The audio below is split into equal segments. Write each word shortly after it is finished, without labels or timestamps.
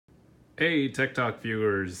Hey, TechTalk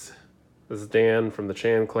viewers. This is Dan from the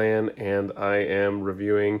Chan Clan, and I am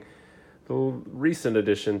reviewing the recent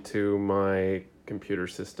addition to my computer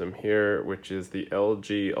system here, which is the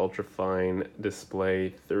LG UltraFine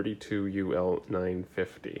Display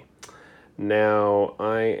 32UL950. Now,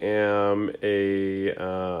 I am a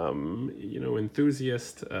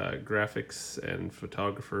enthusiast graphics and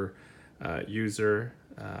photographer user,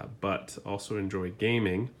 but also enjoy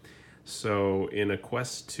gaming. So in a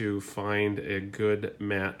quest to find a good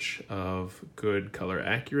match of good color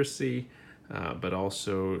accuracy, but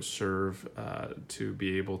also serve to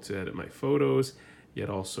be able to edit my photos, yet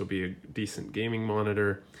also be a decent gaming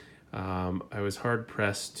monitor, I was hard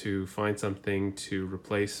pressed to find something to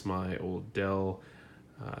replace my old Dell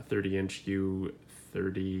 30-inch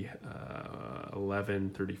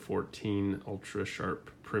U3011 3014 Ultra Sharp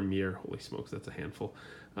Premier, holy smokes, that's a handful,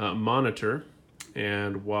 monitor.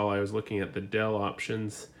 And while I was looking at the Dell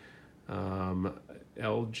options,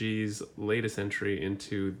 LG's latest entry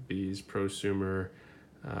into these prosumer,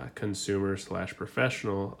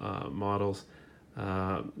 consumer/professional models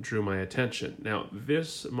drew my attention. Now,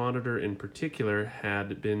 this monitor in particular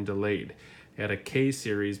had been delayed. It had a K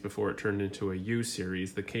series before it turned into a U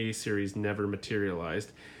series. The K series never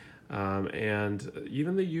materialized. And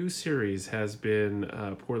even the U series has been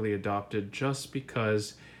poorly adopted just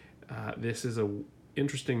because this is a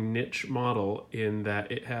interesting niche model in that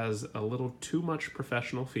it has a little too much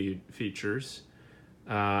professional features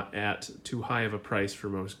at too high of a price for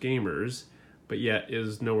most gamers, but yet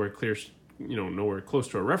is nowhere close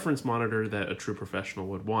to a reference monitor that a true professional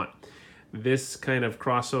would want. This kind of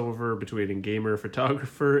crossover between a gamer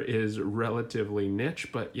photographer is relatively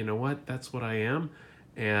niche, but you know what? That's what I am,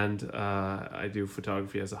 and I do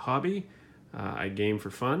photography as a hobby. I game for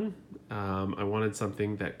fun. I wanted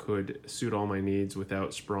something that could suit all my needs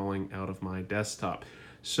without sprawling out of my desktop.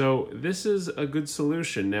 So this is a good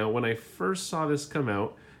solution. Now, when I first saw this come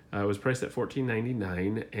out, it was priced at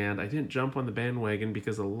 $14.99, and I didn't jump on the bandwagon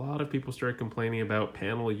because a lot of people started complaining about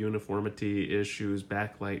panel uniformity issues,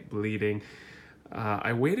 backlight bleeding.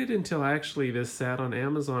 I waited until actually this sat on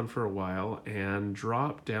Amazon for a while and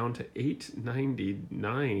dropped down to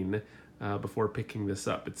 $8.99 before picking this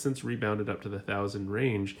up. It's since rebounded up to the 1,000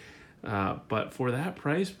 range, but for that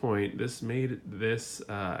price point, this made this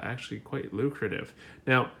actually quite lucrative.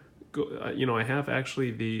 Now, I have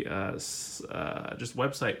actually the just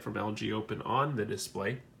website from LG open on the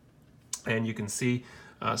display, and you can see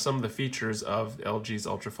some of the features of LG's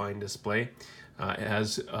UltraFine display. It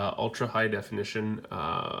has ultra high definition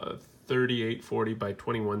 3840 by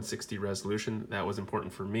 2160 resolution. That was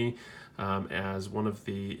important for me, as one of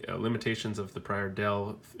the limitations of the prior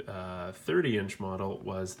Dell 30-inch model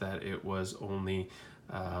was that it was only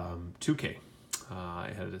 2K. It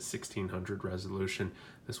had a 1600 resolution.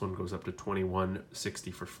 This one goes up to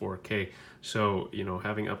 2160 for 4K. So,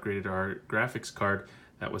 having upgraded our graphics card,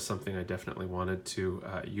 that was something I definitely wanted to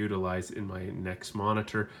utilize in my next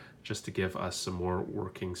monitor, just to give us some more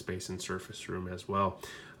working space and surface room as well.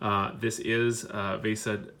 This is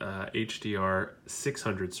VESA HDR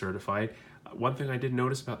 600 certified. One thing I did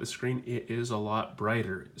notice about the screen, it is a lot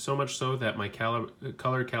brighter. So much so that my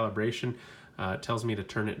color calibration tells me to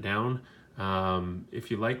turn it down.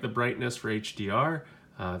 If you like the brightness for HDR,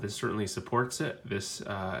 this certainly supports it. This,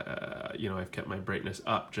 I've kept my brightness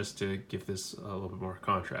up just to give this a little bit more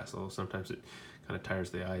contrast, although sometimes it kind of tires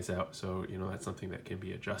the eyes out. So, that's something that can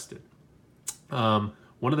be adjusted.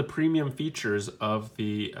 One of the premium features of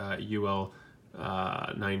the UL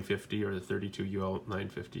 950 or the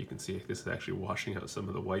 32UL950, you can see this is actually washing out some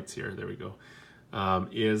of the whites here. There we go.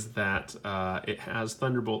 Is that it has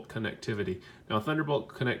Thunderbolt connectivity. Now, Thunderbolt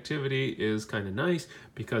connectivity is kind of nice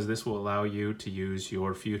because this will allow you to use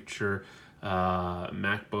your future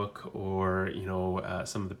MacBook or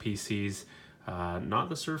some of the PCs, not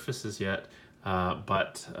the Surfaces yet,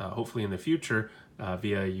 but hopefully in the future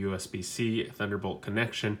via USB-C Thunderbolt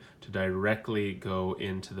connection to directly go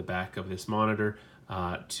into the back of this monitor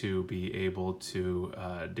to be able to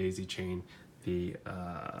daisy chain the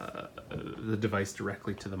device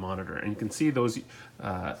directly to the monitor. And you can see those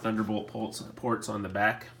Thunderbolt ports on the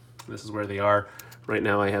back. This is where they are. Right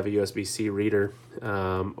now I have a USB-C reader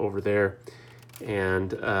over there,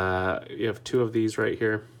 and you have two of these right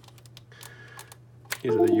here.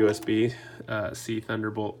 These are the USB-C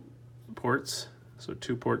Thunderbolt ports. So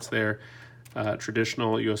 2 ports there,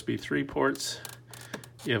 traditional USB 3 ports.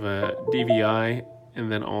 You have a DVI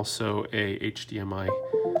and then also a HDMI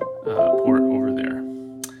port over there.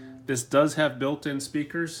 This does have built-in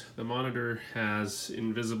speakers. The monitor has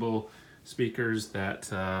invisible speakers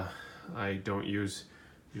that I don't use.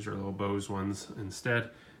 These are little Bose ones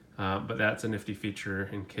instead. but that's a nifty feature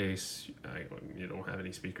in case you don't have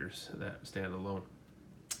any speakers that stand alone.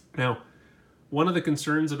 Now, one of the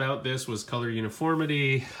concerns about this was color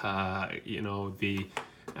uniformity. The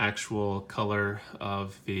actual color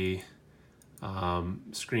of the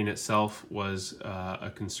screen itself was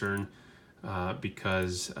a concern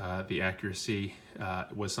because the accuracy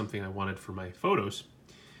was something I wanted for my photos.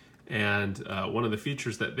 And one of the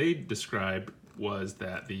features that they described was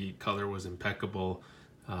that the color was impeccable,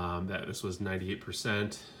 that this was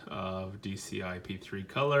 98% of DCI-P3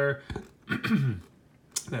 Color,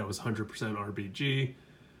 that was 100% RBG,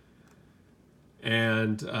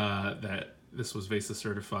 and that this was VESA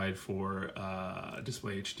certified for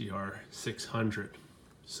Display HDR 600.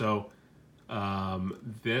 So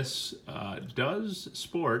this does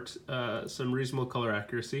sport some reasonable color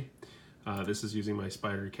accuracy. This is using my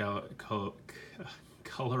Spider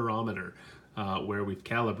colorimeter where we've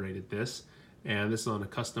calibrated this, and this is on a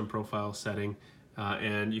custom profile setting,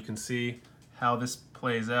 and you can see how this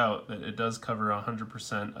plays out, that it does cover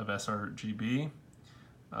 100% of sRGB.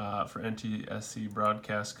 For NTSC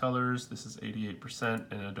broadcast colors, this is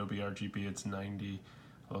 88%, and Adobe RGB it's 90,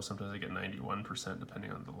 although sometimes I get 91%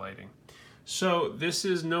 depending on the lighting. So this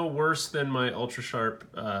is no worse than my ultra sharp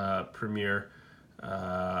Premiere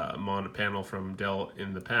monitor panel from Dell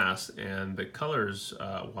in the past, and the colors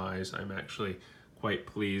wise, I'm actually quite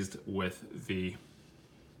pleased with the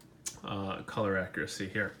color accuracy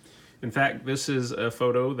here. In fact, this is a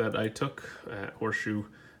photo that I took at Horseshoe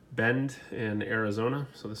Bend in Arizona,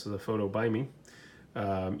 so this is a photo by me.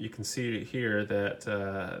 You can see here that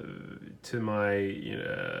to my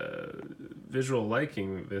visual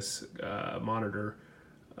liking, this monitor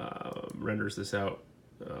renders this out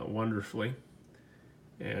wonderfully.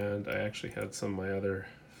 And I actually had some of my other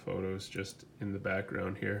photos just in the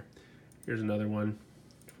background here. Here's another one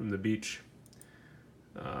from the beach.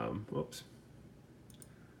 Whoops.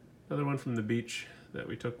 Another one from the beach that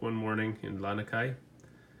we took one morning in Lanakai.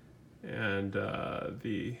 And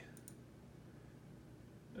the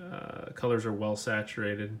colors are well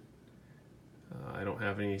saturated. I don't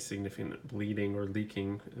have any significant bleeding or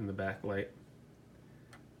leaking in the backlight.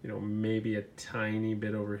 Maybe a tiny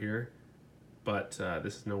bit over here, but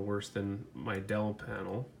this is no worse than my Dell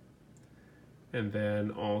panel. And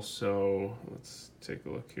then also, let's take a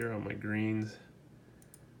look here on my greens.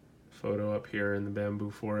 Photo up here in the bamboo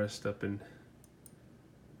forest up in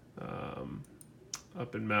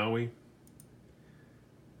Maui.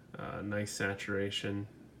 Nice saturation,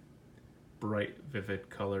 bright, vivid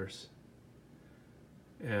colors.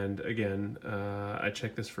 And again, I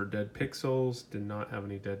checked this for dead pixels, did not have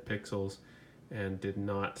any dead pixels, and did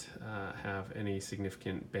not have any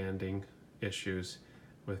significant banding issues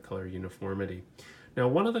with color uniformity. Now,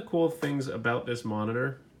 one of the cool things about this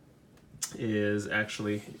monitor is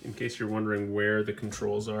actually, in case you're wondering where the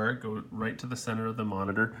controls are, go right to the center of the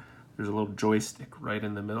monitor. There's a little joystick right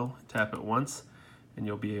in the middle. Tap it once and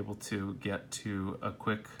you'll be able to get to a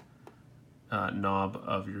quick knob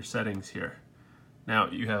of your settings here. Now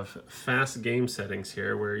you have fast game settings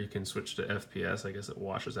here where you can switch to FPS. I guess it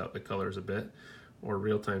washes out the colors a bit, or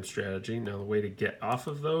real-time strategy. Now the way to get off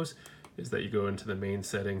of those is that you go into the main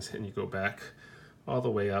settings and you go back all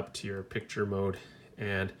the way up to your picture mode,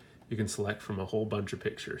 and you can select from a whole bunch of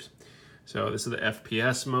pictures. So this is the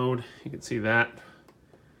FPS mode. You can see that.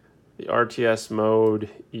 The RTS mode,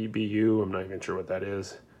 EBU, I'm not even sure what that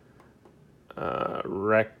is.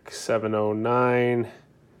 Rec 709.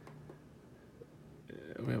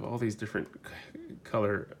 We have all these different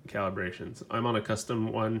color calibrations. I'm on a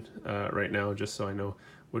custom one right now, just so I know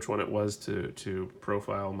which one it was to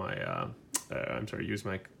profile my, use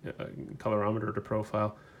my colorimeter to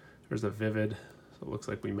profile. There's a vivid, so it looks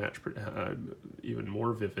like we match even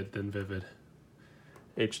more vivid than vivid.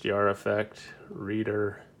 HDR effect,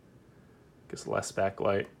 reader, I guess less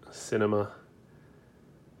backlight, cinema,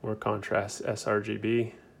 more contrast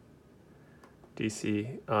sRGB,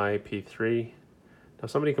 DCI-P3. Now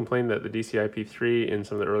somebody complained that the DCI-P3 in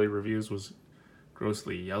some of the early reviews was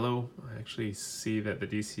grossly yellow. I actually see that the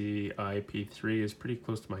DCI-P3 is pretty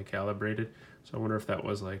close to my calibrated, so I wonder if that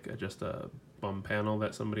was like just a bum panel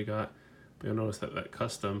that somebody got. But you'll notice that that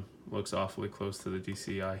custom looks awfully close to the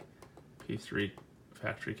DCI-P3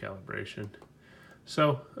 factory calibration.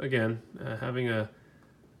 So again, having a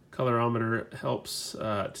colorimeter helps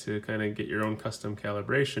to kind of get your own custom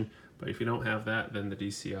calibration, but if you don't have that, then the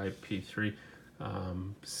DCI-P3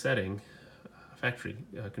 setting, factory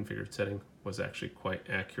configured setting, was actually quite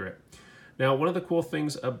accurate. Now, one of the cool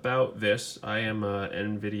things about this, I am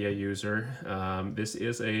an NVIDIA user. This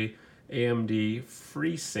is a AMD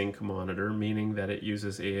FreeSync monitor, meaning that it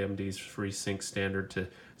uses AMD's FreeSync standard to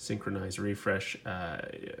synchronize refresh,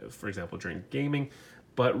 for example, during gaming.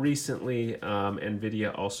 But recently,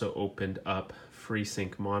 NVIDIA also opened up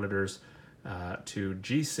FreeSync monitors to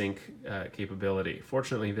G-Sync capability.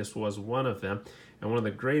 Fortunately, this was one of them. And one of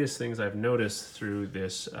the greatest things I've noticed through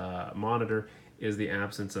this monitor is the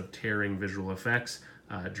absence of tearing visual effects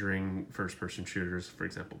during first-person shooters, for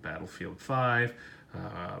example, Battlefield 5.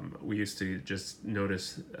 We used to just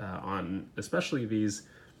notice on especially these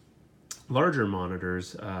larger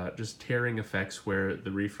monitors, just tearing effects where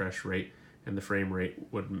the refresh rate and the frame rate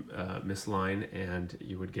would misline, and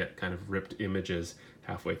you would get kind of ripped images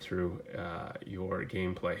halfway through your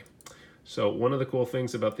gameplay. So one of the cool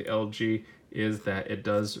things about the LG is that it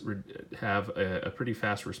does have a pretty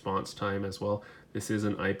fast response time as well. This is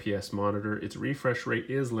an IPS monitor. Its refresh rate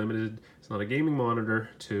is limited. It's not a gaming monitor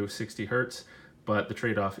to 60 Hertz, but the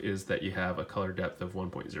trade-off is that you have a color depth of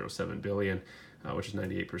 1.07 billion, which is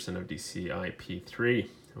 98% of DCI-P3,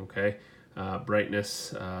 okay?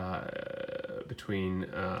 Brightness between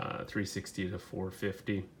 360 to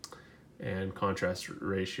 450, and contrast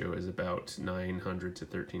ratio is about 900 to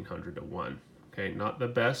 1300 to 1. Okay, not the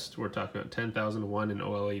best. We're talking about 10,000 to 1 in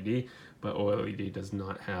OLED, but OLED does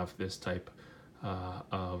not have this type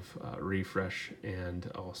of refresh, and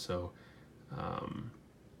also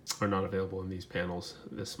are not available in these panels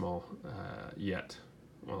this small yet.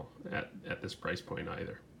 Well, at this price point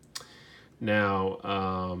either.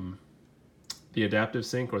 Now, the adaptive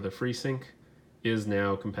sync or the FreeSync is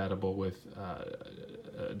now compatible with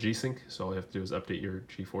G-Sync, so all you have to do is update your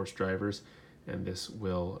GeForce drivers, and this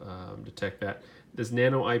will detect that. This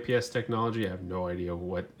Nano IPS technology, I have no idea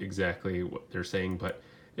what they're saying, but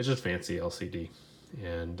it's just fancy LCD,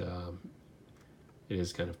 and it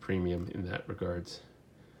is kind of premium in that regards.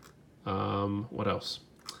 What else?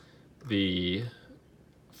 The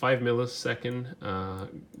 5 millisecond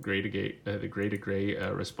gray to gray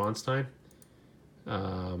response time.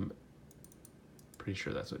 Pretty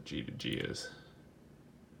sure that's what G to G is.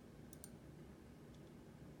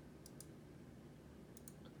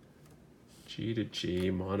 G to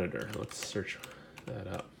G monitor. Let's search that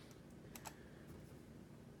up.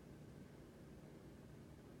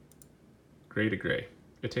 Gray to gray.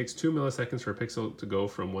 It takes 2 milliseconds for a pixel to go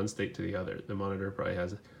from one state to the other. The monitor probably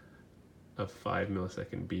has a 5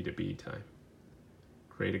 millisecond B to B time.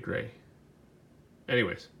 Gray to gray.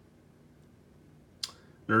 Anyways.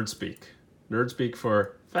 Nerd speak. Nerd speak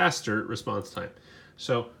for faster response time.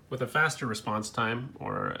 So with a faster response time,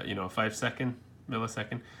 or a 5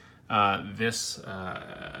 millisecond, this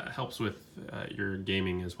helps with your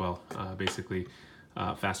gaming as well. Basically,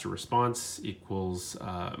 faster response equals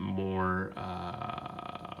more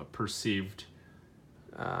perceived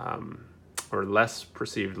or less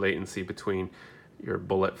perceived latency between your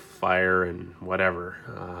bullet fire and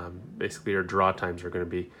whatever. Basically, your draw times are going to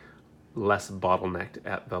be less bottlenecked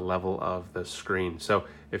at the level of the screen. So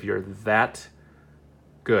if you're that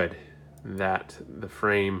good that the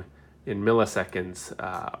frame in milliseconds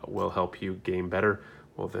will help you game better,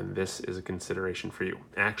 well then this is a consideration for you.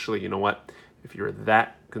 Actually, you know what? If you're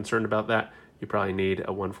that concerned about that, you probably need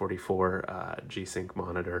a 144 G-Sync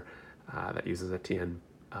monitor that uses a TN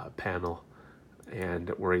panel, and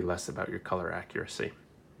worry less about your color accuracy.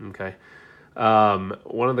 Okay.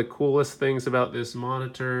 One of the coolest things about this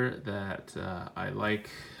monitor that I like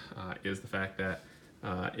is the fact that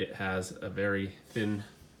it has a very thin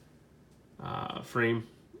frame,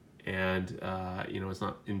 and it's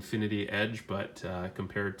not infinity edge, but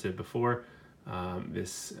compared to before,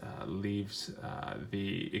 this leaves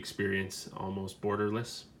the experience almost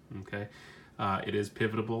borderless. Okay. It is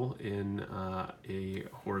pivotable in a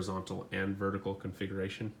horizontal and vertical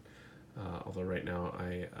configuration. Although right now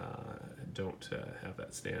I don't have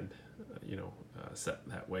that stand, set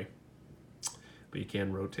that way. But you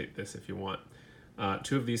can rotate this if you want.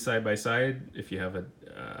 Two of these side by side, if you have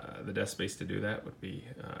the desk space to do that, would be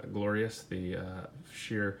glorious. The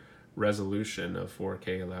sheer resolution of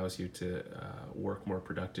 4K allows you to work more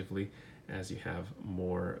productively as you have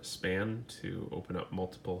more span to open up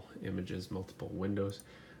multiple images, multiple windows.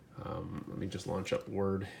 Let me just launch up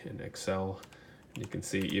Word and Excel. You can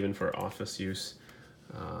see even for office use,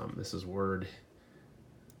 this is Word,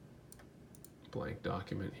 blank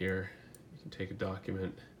document here. You can take a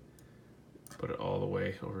document, put it all the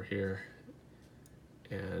way over here,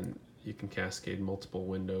 and you can cascade multiple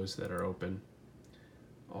windows that are open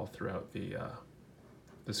all throughout the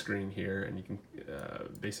screen here, and you can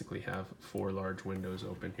basically have 4 large windows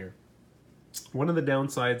open here. One of the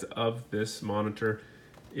downsides of this monitor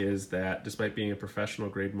is that despite being a professional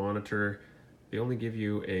grade monitor, they only give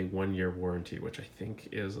you a 1-year warranty, which I think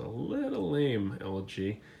is a little lame,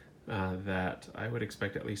 LG. That I would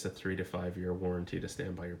expect at least a 3 to 5 year warranty to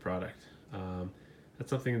stand by your product. That's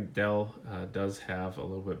something Dell does have a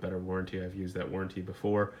little bit better warranty. I've used that warranty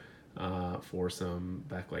before for some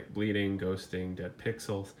backlight bleeding, ghosting, dead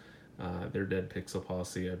pixels. Their dead pixel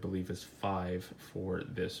policy, I believe, is 5 for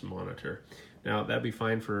this monitor. Now, that'd be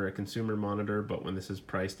fine for a consumer monitor, but when this is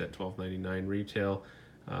priced at $12.99 retail,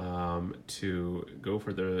 to go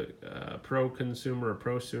for the pro consumer or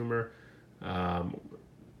prosumer,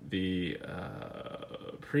 the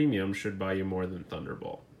premium should buy you more than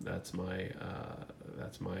Thunderbolt. That's my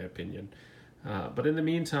opinion. But in the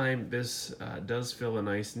meantime, this does fill a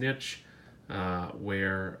nice niche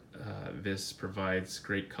where this provides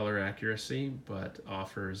great color accuracy, but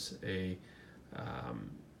offers a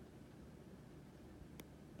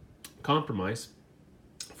compromise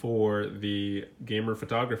for the gamer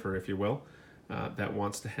photographer, if you will, that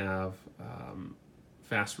wants to have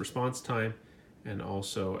fast response time and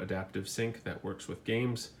also adaptive sync that works with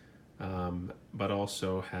games, but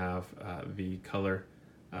also have the color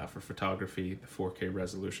for photography, the 4K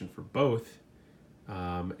resolution for both,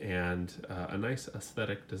 and a nice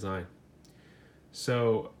aesthetic design.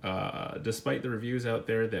 So despite the reviews out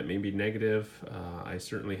there that may be negative, I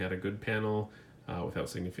certainly had a good panel without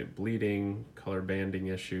significant bleeding, color banding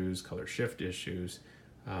issues, color shift issues,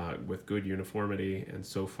 with good uniformity, and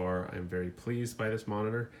so far I'm very pleased by this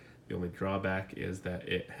monitor. The only drawback is that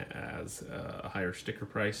it has a higher sticker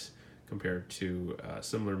price compared to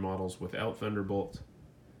similar models without Thunderbolt,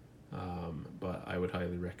 but I would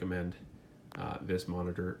highly recommend this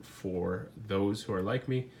monitor for those who are like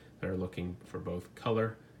me, that are looking for both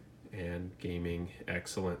color and gaming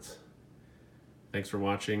excellence. Thanks for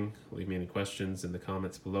watching. Leave me any questions in the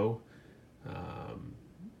comments below.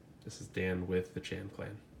 This is Dan with the Chan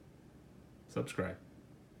Clan. Subscribe.